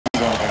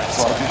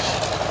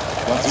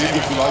Dann sehen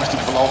wir vielleicht im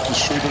Verlauf des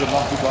späteren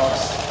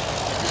Nachmittags.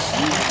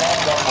 Jeden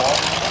Abend am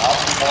Morgen, haben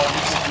wir morgen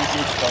nicht so viel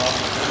Glück, dann haben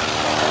wir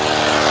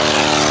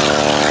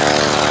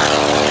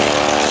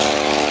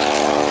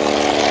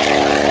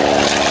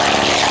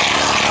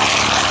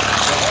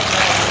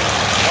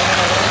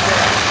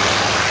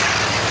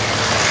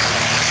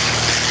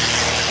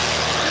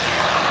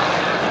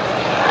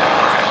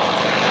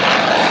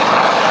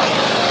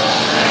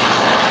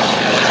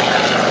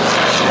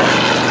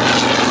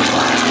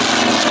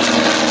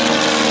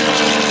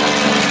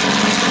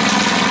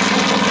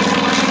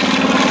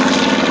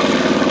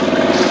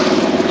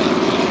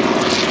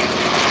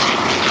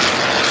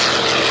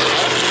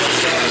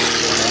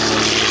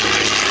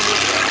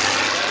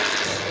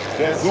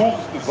der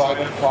sucht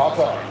seinen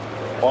Vater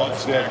und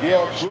der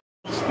Georg Schulz,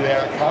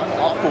 der kann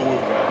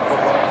abgeholt werden von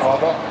seinem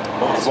Vater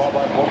und zwar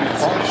beim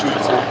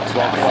Polizeischutz und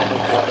zwar vorne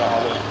vor der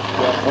Halle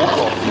der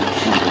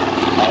Motorflugschule.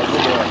 Also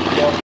der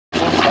Georg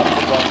Schulz hat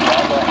von seinem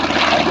Vater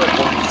an der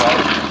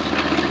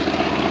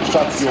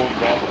Polizeistation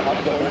dort an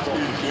der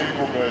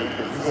Umwelt.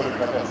 Das ist eine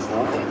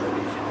Katastrophe.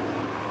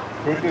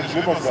 Könnte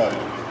schlimmer sein.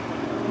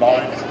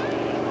 Nein.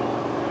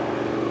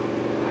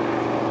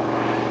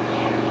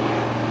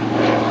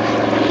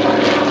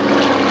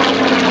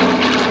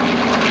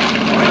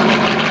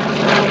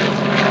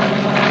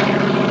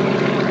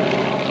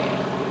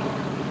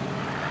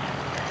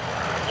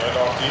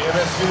 Die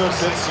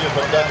MS-6 hier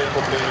von Daniel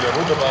Problem wieder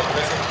wunderbar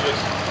präsentiert.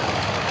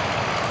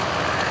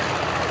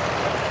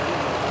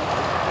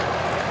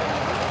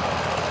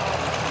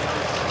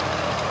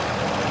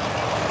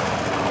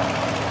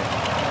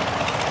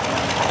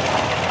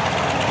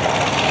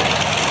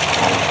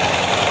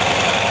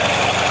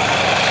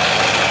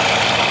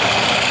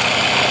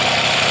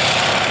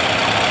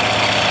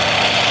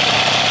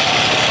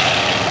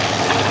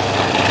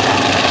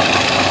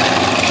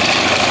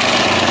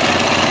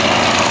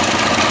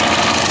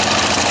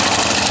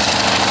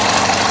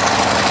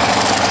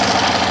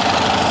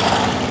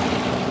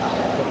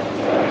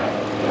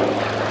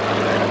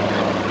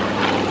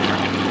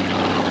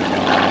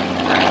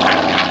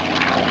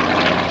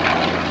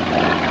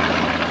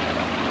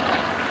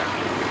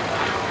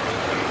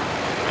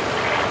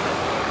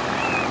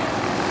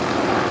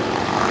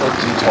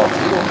 Die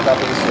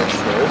Torpedo-Klappe ist jetzt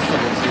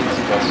geöffnet. Jetzt sehen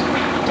Sie das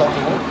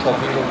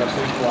Torpedo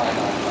natürlich nur eine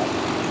Anlage.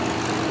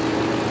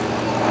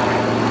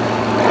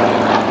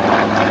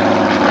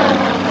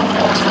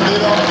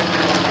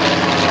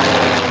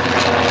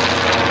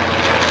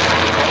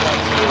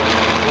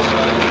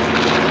 Grumman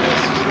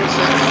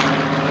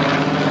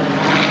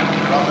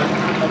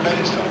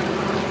Avenger.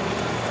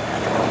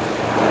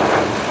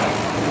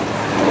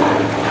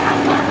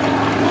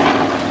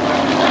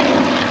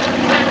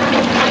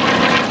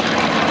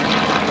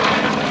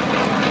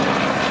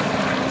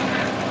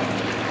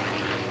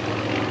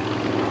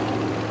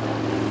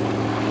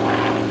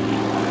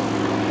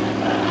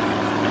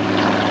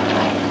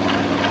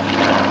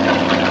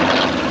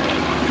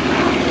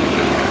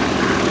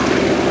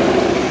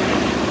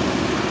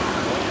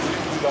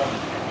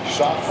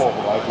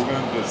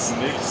 Startvorbereitungen des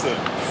nächsten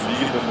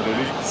fliegenden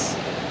Relikts.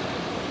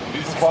 In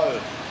diesem Fall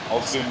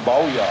aus dem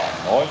Baujahr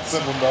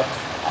 1918.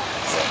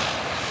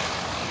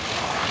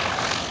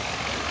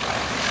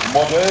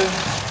 Modell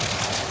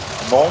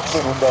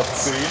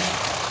 1910.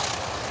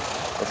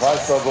 Das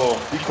heißt also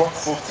die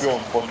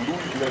Konstruktion von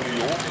Louis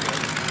Blériot.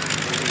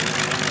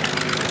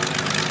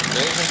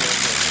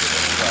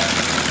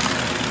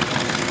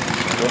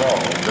 Genau,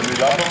 wenn die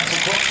Landung zu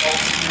kurz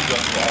aussieht,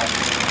 dann war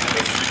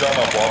das wieder an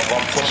Bord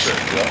beim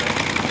zerstört, ja.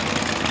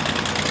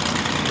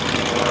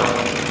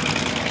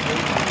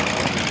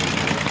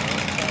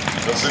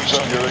 Das sind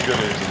schon ihre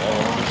Geräte. Wenn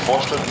man sich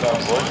vorstellt, mit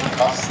einem solchen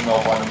Kasten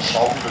auf einem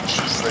schaukelnden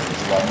Schiffsdeck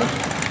zu landen,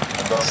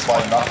 und das bei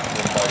Nacht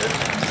und bei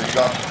heftigen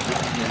Seglern,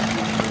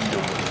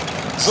 Junge.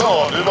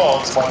 So, und über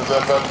uns, meine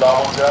sehr verehrten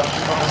Damen und Herren,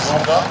 liebe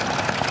Besucher,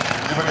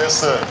 liebe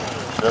Gäste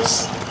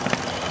des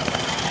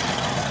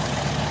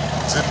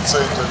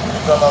 17.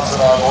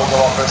 Internationalen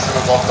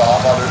Ultrawatt-Festivals auf der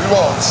Hahnweide.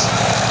 Über uns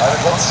eine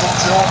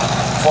Konstruktion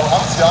von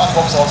Hans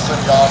Jacobs aus dem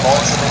Jahr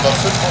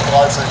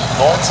 1935,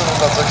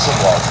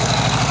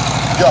 1936.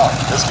 Ja,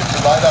 es gibt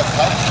leider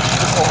kein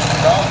fliegendes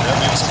Original mehr.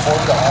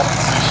 Demzufolge haben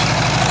sich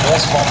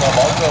Großvater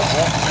Walter,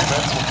 Sohn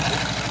Clemens und